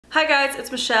Hi guys, it's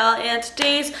Michelle and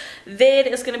today's vid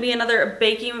is going to be another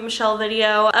Baking with Michelle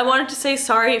video. I wanted to say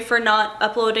sorry for not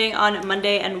uploading on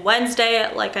Monday and Wednesday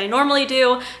like I normally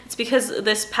do. It's because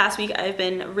this past week I've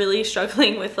been really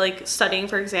struggling with like studying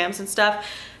for exams and stuff.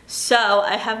 So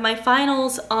I have my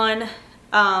finals on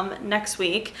next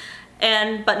week.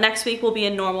 But next week will be a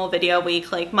normal video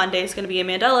week. Like Monday is going to be a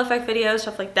Mandela effect video,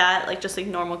 stuff like that, like just like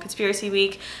normal conspiracy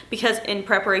week, because in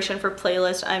preparation for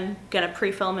playlist I'm gonna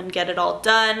pre-film and get it all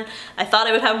done. I thought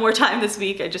I would have more time this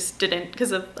week, I just didn't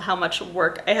because of how much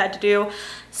work I had to do.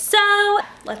 So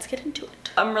let's get into it.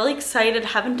 I'm really excited. I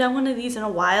haven't done one of these in a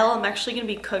while. I'm actually gonna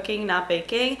be cooking, not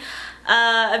baking.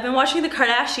 I've been watching the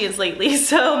Kardashians lately,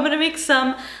 so I'm gonna make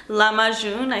some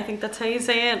lamajun. I think that's how you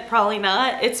say it, probably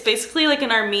not. It's basically like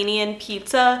an Armenian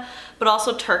pizza, but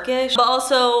also Turkish. But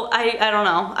also, I don't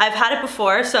know. I've had it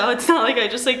before, so it's not like I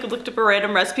just like looked up a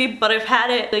random recipe, but I've had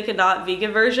it like a not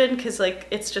vegan version because like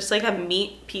it's just like a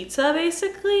meat pizza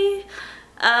basically.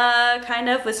 Kind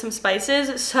of with some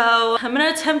spices, so I'm gonna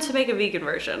attempt to make a vegan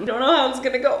version. I don't know how it's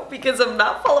gonna go because I'm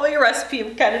not following a recipe,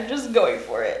 I'm kind of just going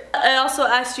for it. I also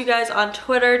asked you guys on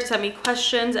Twitter to send me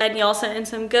questions and y'all sent in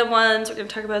some good ones. We're gonna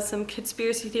talk about some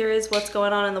conspiracy theories, what's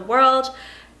going on in the world.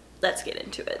 Let's get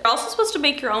into it. You're also supposed to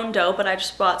make your own dough, but I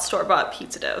just bought store-bought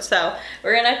pizza dough. So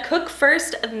we're gonna cook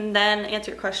first and then answer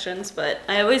your questions, but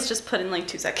I always just put in like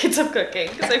 2 seconds of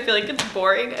cooking because I feel like it's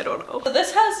boring, I don't know. So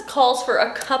this calls for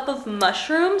a cup of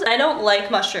mushrooms. I don't like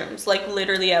mushrooms, like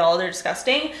literally at all, they're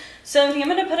disgusting. So I think I'm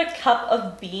gonna put a cup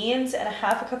of beans and a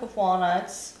half a cup of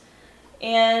walnuts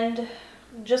and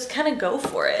just kind of go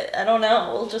for it. I don't know,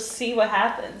 we'll just see what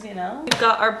happens, you know? We've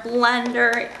got our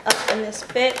blender up in this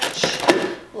bitch.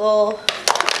 Well,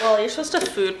 you're supposed to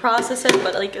food process it,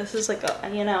 but like this is like a,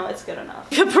 you know, it's good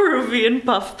enough. A Peruvian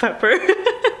puff pepper.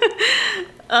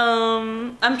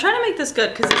 I'm trying to make this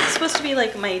good because this is supposed to be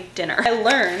like my dinner. I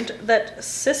learned that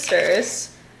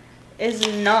sisters is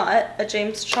not a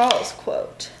James Charles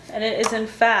quote, and it is in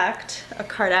fact a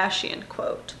Kardashian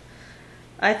quote.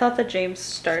 I thought that James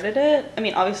started it. I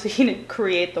mean, obviously he didn't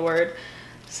create the word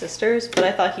sisters, but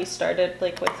I thought he started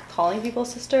like with calling people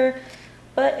sister.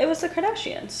 But it was the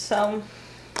Kardashians, so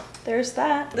there's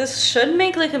that. This should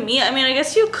make like a meat. I mean, I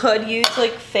guess you could use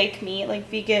like fake meat, like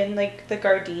vegan, like the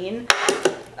Gardein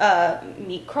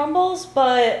meat crumbles,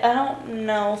 but I don't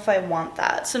know if I want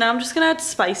that. So now I'm just gonna add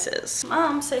spices.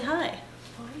 Mom, say hi.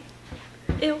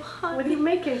 Ew, hi. What are you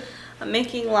making? I'm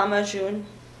making lamajun.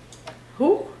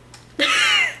 Who?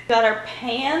 Got our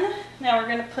pan. Now we're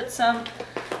gonna put some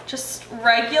just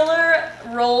regular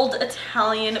rolled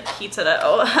Italian pizza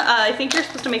dough. I think you're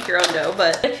supposed to make your own dough,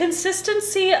 but the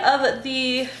consistency of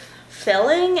the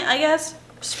filling, I guess,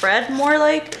 spread more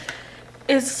like,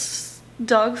 is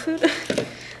dog food.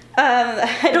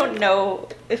 I don't know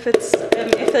if it's, I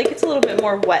feel like it's a little bit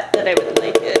more wet than I would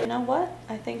like it. You know what?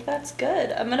 I think that's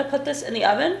good. I'm gonna put this in the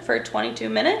oven for 22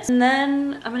 minutes and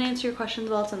then I'm gonna answer your questions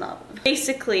while it's in the oven.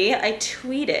 Basically, I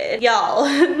tweeted, y'all,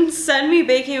 send me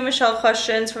Baking with Michelle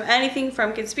questions from anything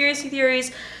from conspiracy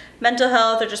theories, mental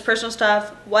health, or just personal stuff,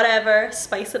 whatever,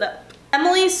 spice it up.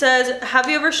 Emily says, have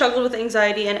you ever struggled with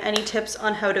anxiety and any tips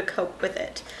on how to cope with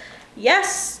it?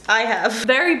 Yes, I have.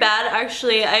 Very bad,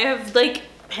 actually. I have like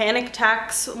panic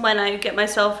attacks when I get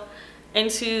myself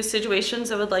into situations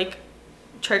that would like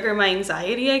trigger my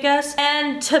anxiety, I guess.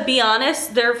 And to be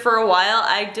honest, there for a while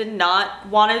I did not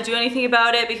want to do anything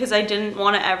about it because I didn't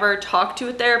want to ever talk to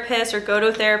a therapist or go to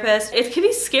a therapist. It can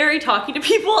be scary talking to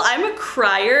people. I'm a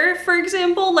crier, for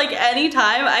example. Like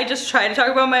anytime I just try to talk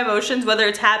about my emotions, whether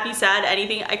it's happy, sad,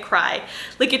 anything, I cry.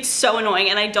 Like it's so annoying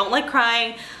and I don't like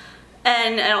crying.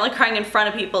 And I don't like crying in front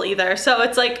of people either. So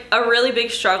it's like a really big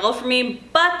struggle for me.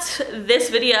 But this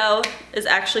video is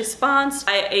actually sponsored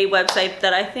by a website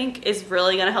that I think is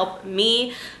really gonna help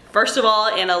me, first of all,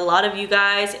 and a lot of you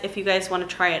guys, if you guys wanna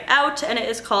try it out, and it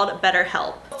is called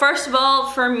BetterHelp. First of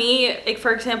all, for me, like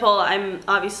for example, I'm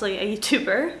obviously a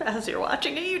YouTuber, as you're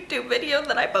watching a YouTube video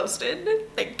that I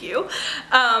posted, thank you.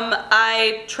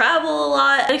 I travel a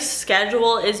lot, my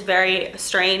schedule is very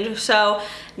strange, so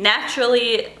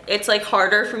naturally it's like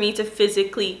harder for me to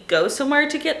physically go somewhere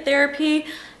to get therapy.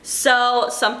 So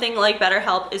something like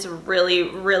BetterHelp is really,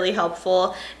 really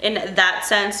helpful in that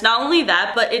sense. Not only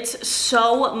that, but it's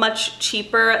so much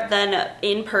cheaper than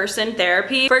in-person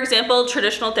therapy. For example,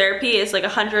 traditional therapy is like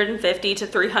 $150 to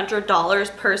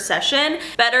 $300 per session.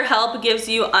 BetterHelp gives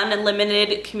you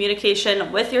unlimited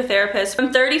communication with your therapist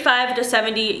from $35 to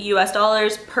 $70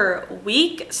 US per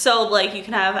week. So like you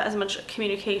can have as much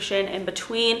communication in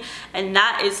between, and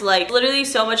that is like literally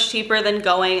so much cheaper than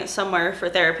going somewhere for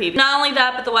therapy. Not only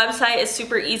that, but the the website is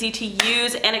super easy to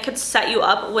use, and it could set you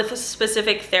up with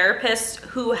specific therapists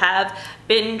who have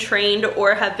been trained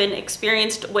or have been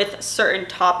experienced with certain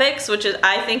topics, which is,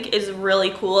 I think, is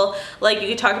really cool. Like, you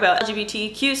can talk about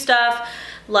LGBTQ stuff,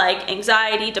 like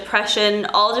anxiety, depression,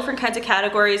 all different kinds of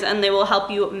categories, and they will help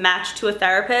you match to a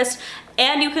therapist.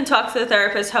 And you can talk to the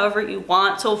therapist however you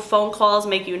want. So phone calls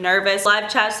make you nervous, live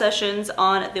chat sessions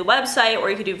on the website, or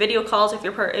you could do video calls if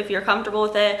you're comfortable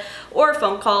with it, or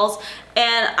phone calls.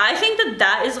 And I think that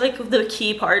that is like the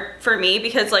key part for me,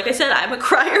 because like I said, I'm a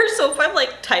crier. So if I'm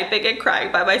like typing and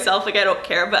crying by myself, like I don't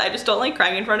care, but I just don't like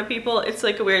crying in front of people. It's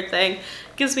like a weird thing. It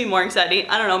gives me more anxiety.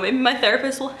 I don't know, maybe my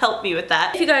therapist will help me with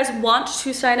that. If you guys want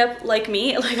to sign up like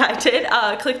me, like I did,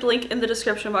 click the link in the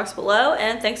description box below.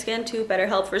 And thanks again to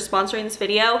BetterHelp for sponsoring this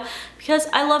video, because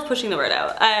I love pushing the word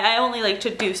out. I only like to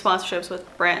do sponsorships with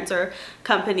brands or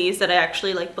companies that I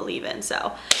actually like believe in.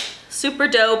 So super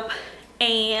dope.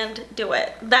 And do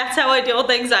it. That's how I deal with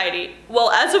anxiety.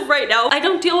 Well, as of right now, I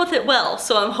don't deal with it well,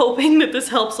 so I'm hoping that this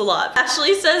helps a lot.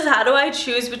 Ashley says, how do I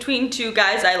choose between two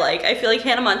guys I like? I feel like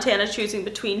Hannah Montana choosing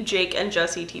between Jake and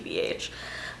Jesse, TBH.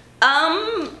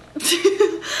 I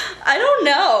don't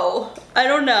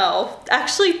know.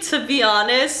 Actually, to be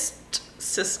honest,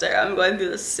 sister, I'm going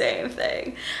through the same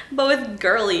thing, but with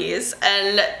girlies,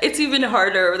 and it's even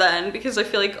harder then because I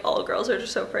feel like all girls are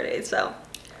just so pretty, so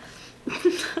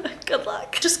good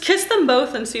luck. Just kiss them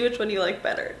both and see which one you like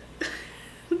better.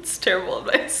 It's terrible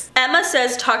advice. Emma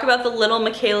says, talk about the Lil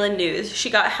Miquela news.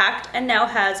 She got hacked and now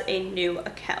has a new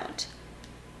account.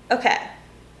 Okay,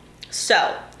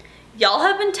 so y'all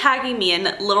have been tagging me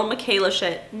in Lil Miquela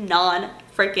shit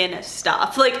non-freaking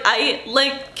stop. Like,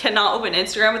 I cannot open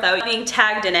Instagram without being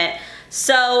tagged in it.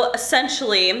 So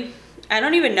essentially, I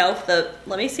don't even know if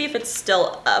let me see if it's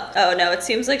still up. Oh no, it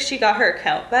seems like she got her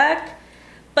account back.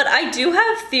 But I do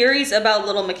have theories about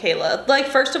Lil Miquela. Like,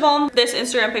 first of all, this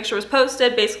Instagram picture was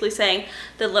posted basically saying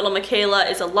that Lil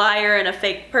Miquela is a liar and a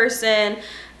fake person.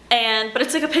 But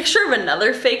it's like a picture of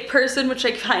another fake person, which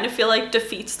I kind of feel like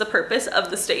defeats the purpose of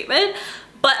the statement.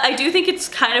 But I do think it's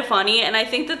kind of funny, and I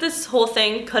think that this whole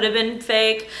thing could have been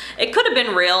fake. It could have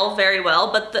been real very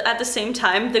well, but at the same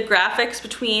time, the graphics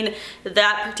between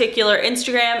that particular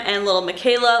Instagram and Lil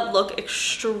Miquela look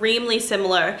extremely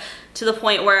similar, to the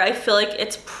point where I feel like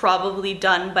it's probably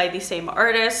done by the same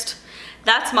artist.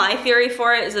 That's my theory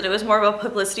for it, is that it was more of a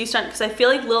publicity stunt, because I feel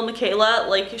like Lil Miquela,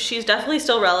 like, she's definitely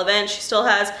still relevant. She still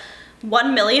has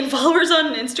 1 million followers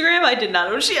on Instagram. I did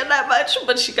not know she had that much,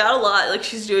 but she got a lot. Like,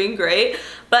 she's doing great,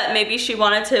 but maybe she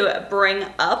wanted to bring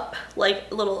up, like,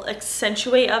 a little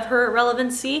accentuate of her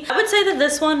relevancy. I would say that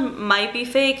this one might be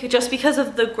fake just because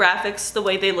of the graphics, the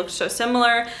way they look so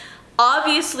similar.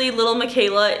 Obviously, Lil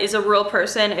Miquela is a real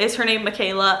person. Is her name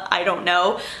Miquela? I don't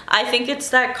know. I think it's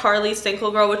that Carly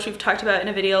Stinkle girl, which we've talked about in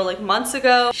a video like months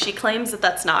ago. She claims that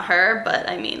that's not her, but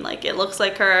I mean, like, it looks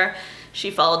like her.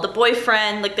 She followed the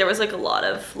boyfriend. Like, there was like a lot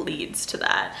of leads to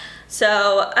that.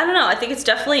 So I don't know. I think it's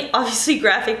definitely obviously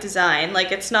graphic design.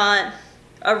 Like, it's not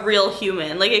a real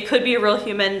human. Like, it could be a real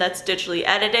human that's digitally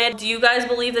edited. Do you guys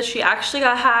believe that she actually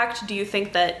got hacked? Do you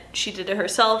think that she did it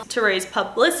herself to raise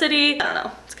publicity? I don't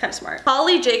know. It's kind of smart.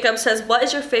 Holly Jacob says, what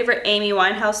is your favorite Amy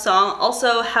Winehouse song?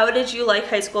 Also, how did you like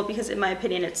high school? Because in my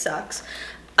opinion, it sucks.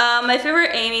 My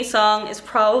favorite Amy song is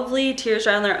probably Tears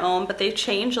Are on Their Own, but they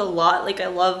change a lot. Like, I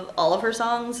love all of her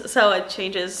songs, so it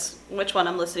changes which one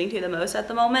I'm listening to the most at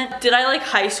the moment. Did I like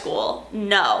high school?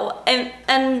 No.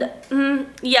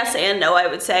 Yes and no, I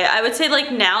would say. I would say,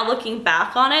 like, now looking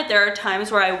back on it, there are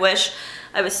times where I wish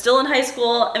I was still in high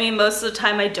school. I mean, most of the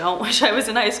time I don't wish I was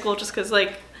in high school, just because,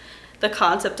 like, the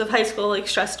concept of high school, like,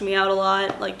 stressed me out a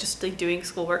lot. Like, just, like, doing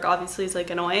schoolwork obviously is,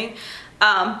 like, annoying.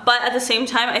 But at the same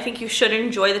time, I think you should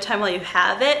enjoy the time while you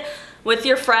have it with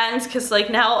your friends, because,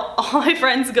 like, now all my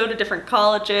friends go to different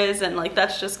colleges, and, like,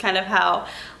 that's just kind of how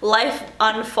life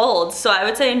unfolds. So I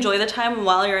would say enjoy the time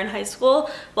while you're in high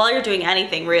school, while you're doing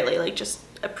anything, really. Like, just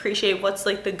appreciate what's,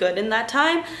 like, the good in that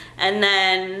time, and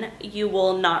then you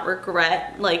will not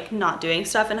regret, like, not doing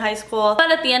stuff in high school.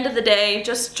 But at the end of the day,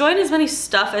 just join as many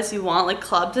stuff as you want, like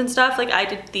clubs and stuff. Like, I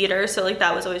did theater, so, like,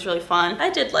 that was always really fun. I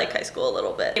did like high school a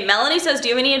little bit. Okay, Melanie says, do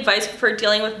you have any advice for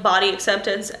dealing with body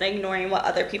acceptance and ignoring what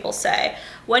other people say?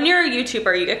 When you're a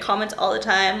YouTuber, you get comments all the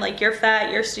time, like, you're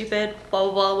fat, you're stupid, blah,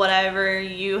 blah, blah, whatever,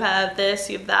 you have this,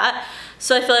 you have that.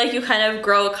 So I feel like you kind of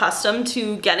grow accustomed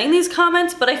to getting these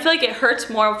comments, but I feel like it hurts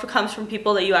more if it comes from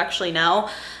people that you actually know,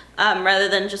 rather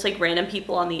than just, like, random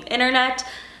people on the internet.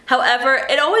 However,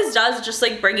 it always does just,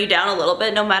 like, bring you down a little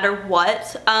bit no matter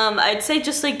what. I'd say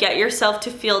just, like, get yourself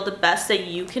to feel the best that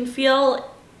you can feel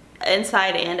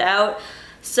inside and out.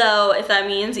 So if that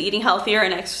means eating healthier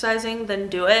and exercising, then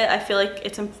do it. I feel like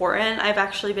it's important. I've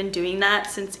actually been doing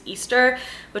that since Easter,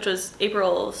 which was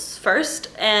April 1st,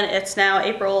 and it's now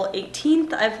April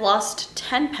 18th. I've lost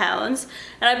 10 pounds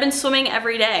and I've been swimming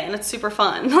every day and it's super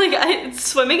fun. Like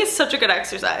swimming is such a good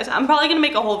exercise. I'm probably gonna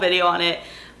make a whole video on it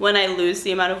when I lose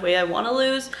the amount of weight I wanna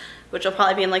lose, which will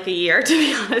probably be in like a year, to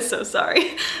be honest, so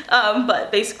sorry. But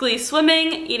basically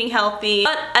swimming, eating healthy,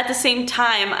 but at the same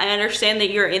time, I understand that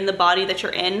you're in the body that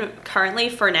you're in currently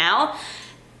for now.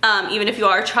 Even if you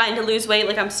are trying to lose weight,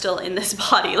 like I'm still in this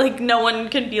body. Like no one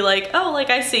can be like, oh, like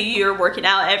I see you're working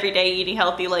out every day, eating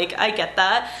healthy, like I get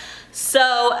that.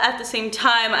 So at the same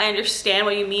time, I understand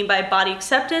what you mean by body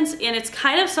acceptance, and it's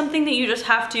kind of something that you just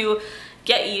have to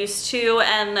get used to.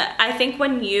 And I think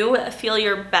when you feel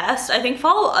your best, I think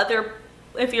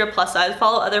if you're plus size,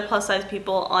 follow other plus size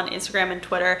people on Instagram and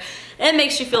Twitter. It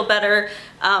makes you feel better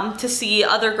to see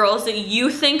other girls that you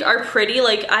think are pretty.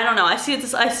 Like, I don't know, I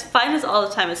find this all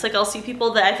the time. It's like I'll see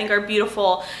people that I think are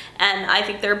beautiful and I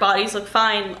think their bodies look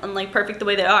fine and like perfect the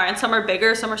way they are, and some are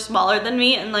bigger, some are smaller than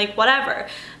me, and like whatever.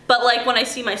 But like when I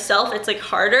see myself, it's like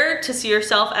harder to see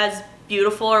yourself as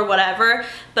beautiful or whatever,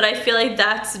 but I feel like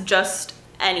that's just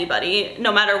anybody,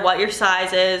 no matter what your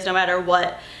size is, no matter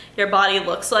what your body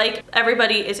looks like.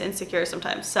 Everybody is insecure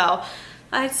sometimes. So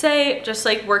I'd say just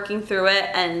like working through it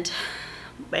and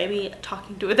maybe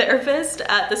talking to a therapist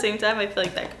at the same time. I feel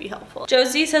like that could be helpful.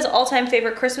 Josie says all-time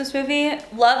favorite Christmas movie,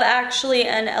 Love Actually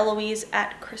and Eloise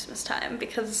at Christmas Time,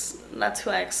 because that's who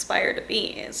I aspire to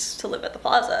be, is to live at the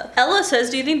plaza. Ella says,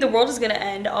 do you think the world is gonna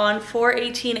end on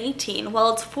 4/18/18?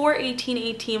 Well, it's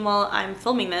 4/18/18 while I'm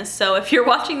filming this, so if you're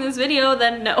watching this video,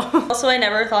 then no. Also, I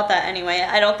never thought that anyway.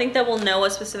 I don't think that we'll know a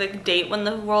specific date when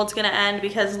the world's gonna end,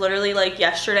 because literally like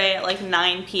yesterday at like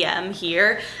 9 p.m.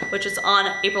 here, which is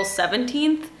on April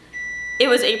 17th, it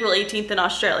was April 18th in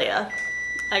Australia.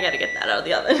 I gotta get that out of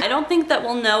the oven. I don't think that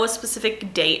we'll know a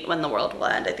specific date when the world will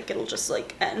end. I think it'll just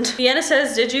like end. Vienna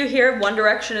says, did you hear One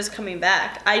Direction is coming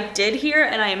back? I did hear,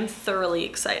 and I am thoroughly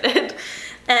excited.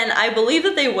 And I believe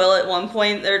that they will at one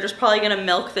point. They're just probably gonna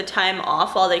milk the time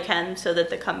off while they can so that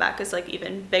the comeback is like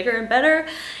even bigger and better.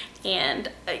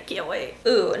 And I can't wait.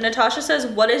 Ooh, Natasha says,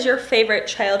 what is your favorite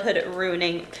childhood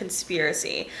ruining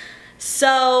conspiracy?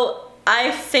 So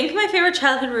I think my favorite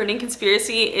childhood ruining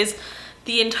conspiracy is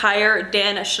the entire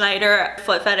Dan Schneider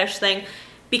foot fetish thing,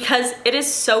 because it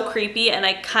is so creepy and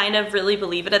I kind of really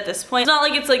believe it at this point. It's not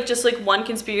like it's like just like one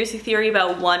conspiracy theory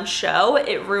about one show.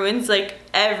 It ruins like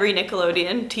every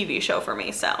Nickelodeon TV show for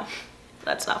me, so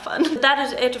that's not fun. But that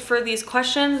is it for these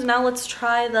questions. Now let's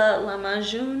try the La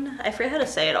Majoun. I forget how to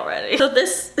say it already. So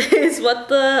this is what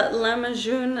the La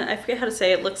Majoun, I forget how to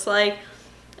say it, looks like.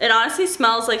 It honestly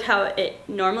smells like how it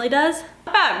normally does.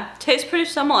 Not bad. Tastes pretty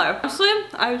similar. Honestly,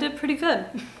 I did pretty good.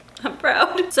 I'm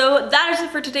proud. So that is it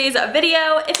for today's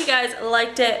video. If you guys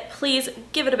liked it, please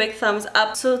give it a big thumbs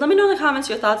up. So let me know in the comments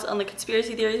your thoughts on the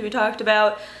conspiracy theories we talked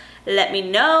about. Let me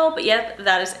know. But yep,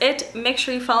 that is it. Make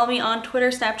sure you follow me on Twitter,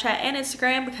 Snapchat, and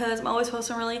Instagram, because I'm always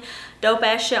posting really dope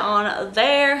ass shit on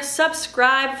there.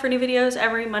 Subscribe for new videos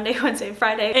every Monday, Wednesday, and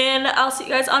Friday. And I'll see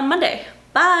you guys on Monday.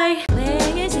 Bye.